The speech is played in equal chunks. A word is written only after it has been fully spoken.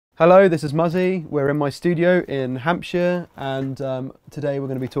Hello, this is Muzzy. We're in my studio in Hampshire, and today we're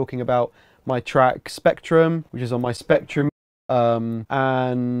going to be talking about my track Spectrum, which is on my Spectrum.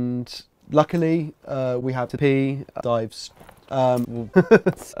 And luckily, we have to pee dives. And I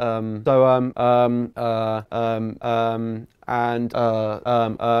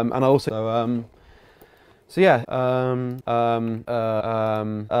also so yeah, and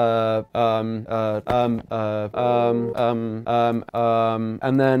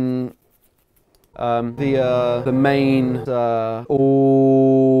then the main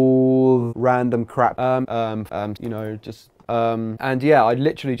all random crap, you know, just and yeah, I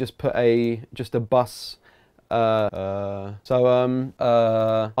literally just put a bus. I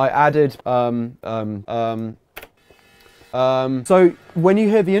added so when you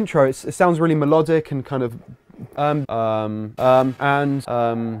hear the intro, it sounds really melodic and kind of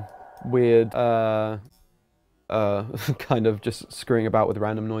weird, kind of just screwing about with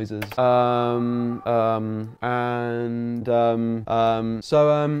random noises. And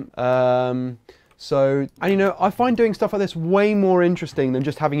you know, I find doing stuff like this way more interesting than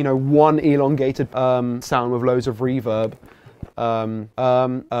just having, you know, one elongated sound with loads of reverb. Yeah,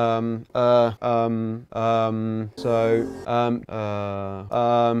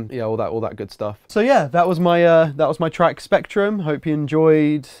 all that good stuff. So yeah, that was my track Spectrum. Hope you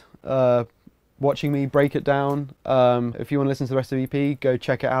enjoyed watching me break it down. If you want to listen to the rest of the EP, go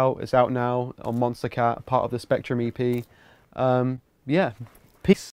check it out. It's out now on Monster Cat, part of the Spectrum EP. Yeah, peace.